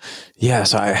 Yeah.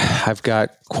 So I've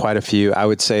got quite a few. I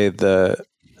would say the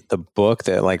book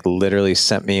that like literally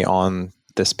sent me on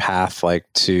this path, like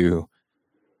to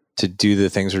do the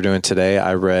things we're doing today.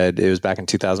 It was back in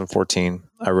 2014.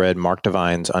 I read Mark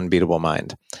Divine's Unbeatable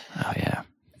Mind. Oh yeah.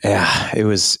 Yeah, it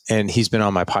was, and he's been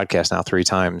on my podcast now 3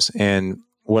 times. And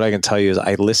what I can tell you is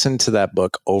I listened to that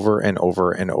book over and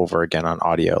over and over again on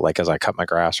audio. Like as I cut my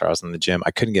grass or I was in the gym, I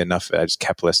couldn't get enough of it. I just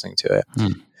kept listening to it.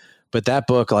 But that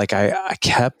book, like I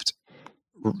kept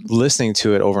listening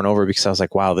to it over and over because I was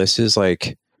like, wow, this is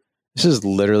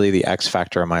literally the X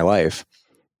factor of my life.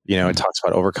 It talks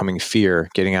about overcoming fear,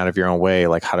 getting out of your own way,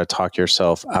 like how to talk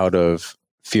yourself out of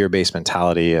fear-based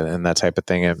mentality and that type of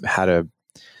thing, and how to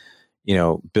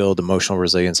build emotional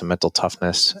resilience and mental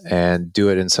toughness, and do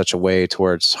it in such a way to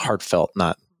where it's heartfelt,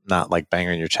 not like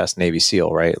banging your chest Navy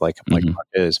SEAL, right? Like Mark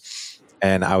is.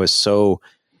 And I was so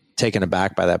taken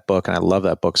aback by that book, and I love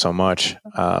that book so much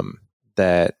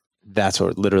that's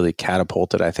what literally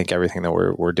catapulted, I think, everything that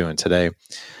we're doing today.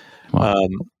 Wow.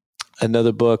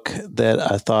 Another book that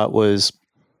I thought was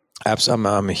I'm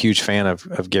a huge fan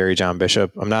of Gary John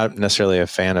Bishop. I'm not necessarily a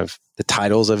fan of the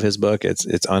titles of his book. It's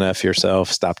Unf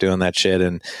Yourself, Stop Doing That Shit,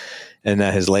 and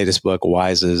his latest book,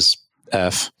 Wise as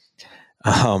F.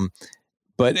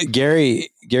 But Gary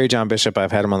John Bishop,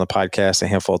 I've had him on the podcast a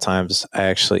handful of times.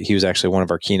 He was actually one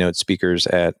of our keynote speakers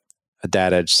at a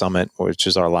Dad Edge Summit, which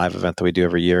is our live event that we do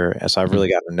every year. And so I've really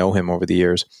gotten to know him over the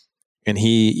years. And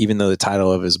he, even though the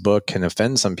title of his book can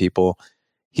offend some people,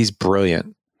 he's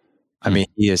brilliant. I mean,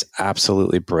 he is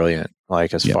absolutely brilliant,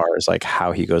 like as far as like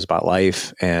how he goes about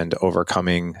life and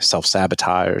overcoming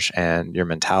self-sabotage and your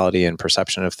mentality and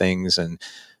perception of things, and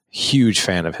huge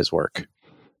fan of his work.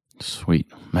 Sweet.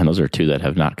 Man, those are 2 that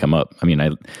have not come up. I mean,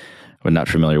 I'm not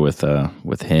familiar with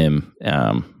him.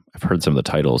 I've heard some of the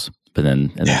titles, but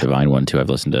then the Divine one too. I've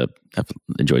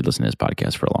enjoyed listening to his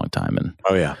podcast for a long time, and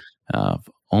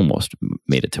almost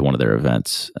made it to one of their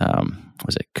events.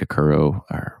 Was it Kokoro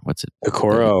or what's it?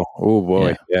 Kokoro. Oh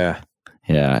boy. Yeah.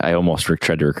 I almost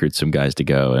tried to recruit some guys to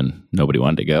go, and nobody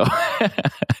wanted to go.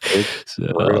 So,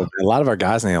 a lot of our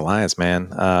guys in the Alliance, man.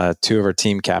 2 of our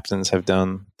team captains have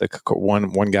done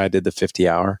one guy did the 50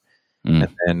 hour, and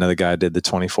another guy did the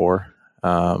 24.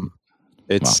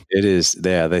 It is.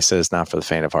 Yeah. They said it's not for the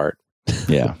faint of heart.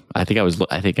 Yeah, I think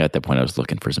at that point I was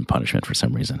looking for some punishment for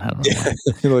some reason. I don't know.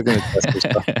 You're looking at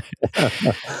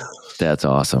stuff. That's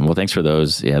awesome. Well, thanks for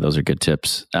those. Yeah, those are good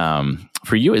tips.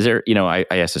 For you, is there? I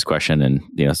asked this question, and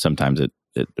sometimes it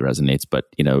resonates. But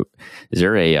is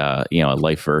there a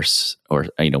life verse or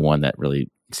one that really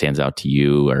stands out to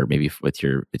you, or maybe with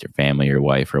your family or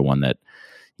wife, or one that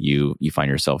you find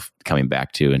yourself coming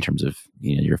back to in terms of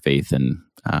your faith, and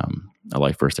a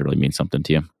life verse that really means something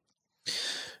to you?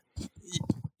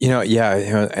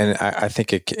 And I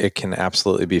think it can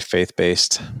absolutely be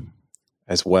faith-based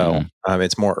as well.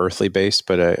 It's more earthly based,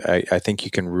 but I think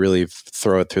you can really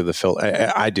throw it through the filter.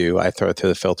 I throw it through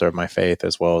the filter of my faith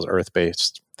as well as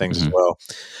earth-based things as well.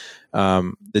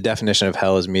 The definition of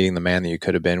hell is meeting the man that you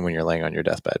could have been when you're laying on your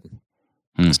deathbed.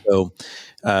 So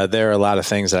there are a lot of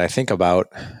things that I think about,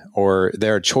 or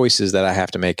there are choices that I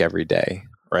have to make every day.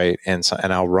 Right. And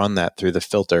I'll run that through the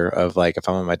filter of like, if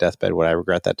I'm on my deathbed, would I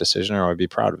regret that decision, or would I be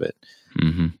proud of it?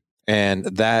 And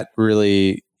that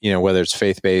really, whether it's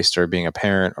faith-based or being a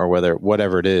parent, or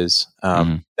whatever it is,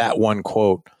 that one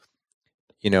quote,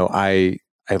 I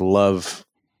love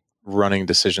running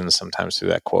decisions sometimes through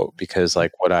that quote, because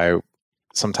like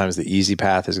sometimes the easy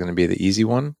path is going to be the easy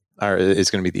one, or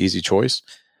it's going to be the easy choice.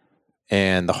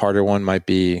 And the harder one might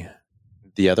be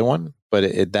the other one,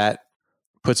 but that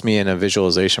puts me in a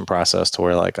visualization process to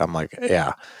where like, I'm like,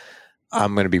 yeah,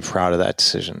 I'm going to be proud of that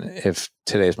decision if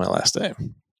today's my last day.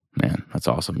 Man, that's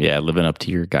awesome. Yeah. Living up to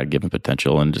your God-given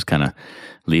potential and just kind of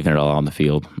leaving it all on the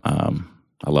field. I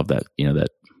love that,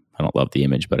 I don't love the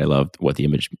image, but I love what the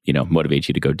image, motivates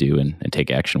you to go do and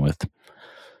take action with.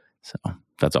 So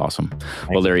that's awesome.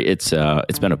 Well, Larry, it's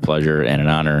been a pleasure and an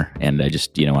honor, and I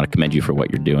just want to commend you for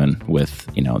what you're doing with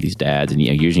these dads, and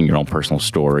using your own personal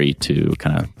story to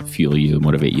kind of fuel you,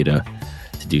 motivate you to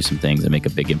do some things and make a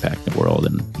big impact in the world,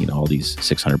 and all these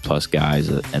 600 plus guys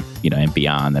and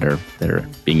beyond that are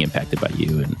being impacted by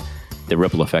you, and the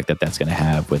ripple effect that's going to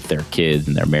have with their kids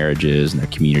and their marriages and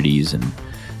their communities and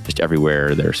just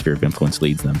everywhere their sphere of influence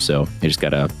leads them. So I just got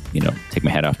to take my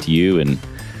hat off to you and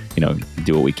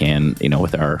do what we can,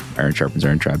 with our Iron Sharpens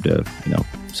Iron Tribe to,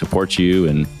 support you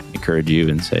and encourage you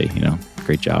and say,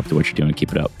 great job to what you're doing.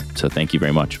 Keep it up. So thank you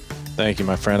very much. Thank you,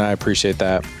 my friend. I appreciate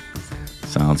that.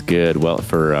 Sounds good. Well,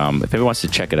 for if anyone wants to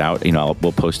check it out,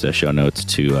 we'll post the show notes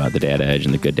to the Dad Edge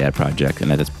and the Good Dad Project.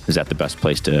 And is that the best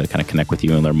place to kind of connect with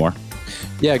you and learn more?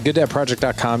 Yeah,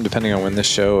 gooddadproject.com, depending on when this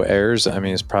show airs. I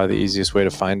mean, it's probably the easiest way to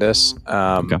find us.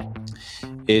 Okay.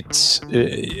 It's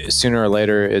sooner or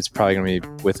later, it's probably going to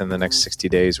be within the next 60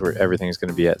 days where everything is going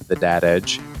to be at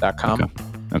thedadedge.com.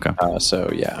 Okay. So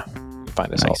yeah,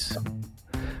 find us nice.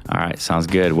 All right. Sounds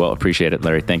good. Well, appreciate it,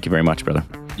 Larry. Thank you very much, brother.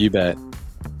 You bet.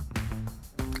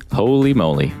 Holy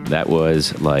moly. That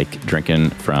was like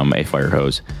drinking from a fire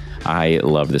hose. I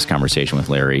love this conversation with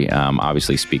Larry.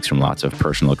 Obviously speaks from lots of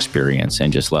personal experience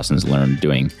and just lessons learned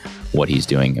doing what he's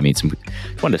doing. I mean,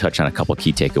 I wanted to touch on a couple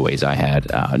key takeaways I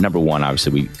had. Number one,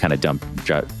 obviously, we kind of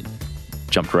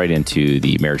jumped right into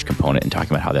the marriage component and talking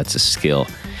about how that's a skill.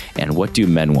 And what do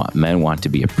men want? Men want to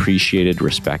be appreciated,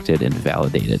 respected, and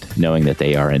validated, knowing that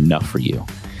they are enough for you.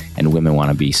 And women want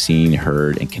to be seen,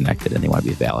 heard, and connected, and they want to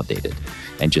be validated.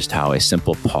 And just how a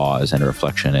simple pause and a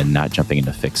reflection and not jumping in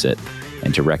to fix it,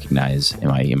 and to recognize,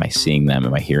 am I seeing them?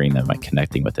 Am I hearing them? Am I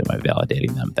connecting with them? Am I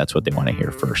validating them? That's what they want to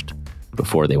hear first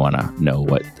before they want to know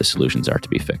what the solutions are to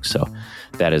be fixed. So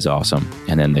that is awesome.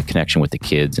 And then the connection with the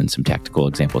kids and some tactical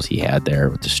examples he had there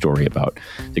with the story about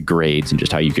the grades and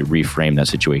just how you could reframe that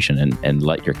situation and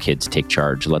let your kids take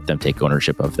charge, let them take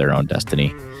ownership of their own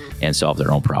destiny and solve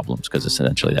their own problems, because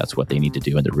essentially that's what they need to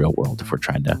do in the real world if we're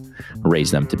trying to raise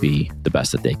them to be the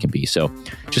best that they can be. So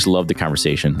just love the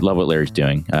conversation. Love what Larry's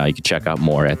doing. You can check out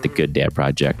more at the Good Dad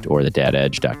Project or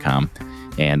thedadedge.com.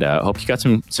 And hope you got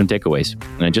some takeaways.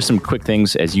 And just some quick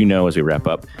things, as you know, as we wrap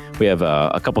up, we have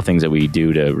a couple things that we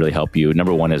do to really help you.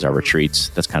 Number one is our retreats.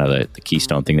 That's kind of the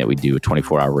keystone thing that we do,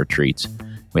 24-hour retreats.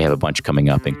 We have a bunch coming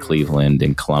up in Cleveland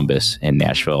and Columbus and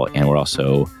Nashville. And we're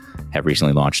also have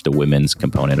recently launched the women's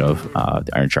component of the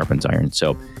Iron Sharpens Iron.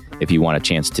 So if you want a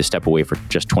chance to step away for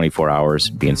just 24 hours,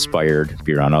 be inspired,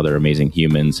 be around other amazing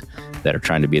humans that are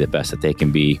trying to be the best that they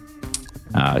can be,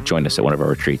 join us at one of our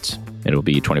retreats. It'll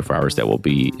be 24 hours that will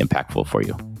be impactful for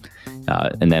you.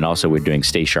 And then also we're doing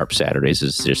Stay Sharp Saturdays.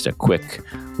 It's just a quick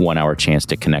 1 hour chance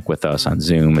to connect with us on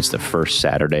Zoom. It's the first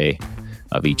Saturday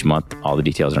of each month. All the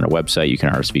details are on our website. You can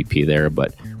RSVP there,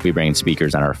 but we bring in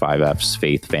speakers on our 5 F's: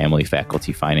 faith, family,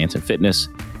 faculty, finance, and fitness.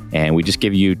 And we just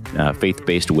give you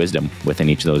faith-based wisdom within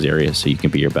each of those areas so you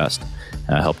can be your best.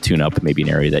 Help tune up maybe an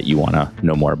area that you want to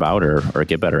know more about or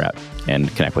get better at,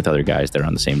 and connect with other guys that are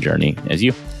on the same journey as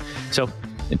you. So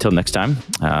until next time,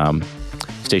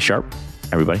 stay sharp,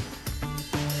 everybody.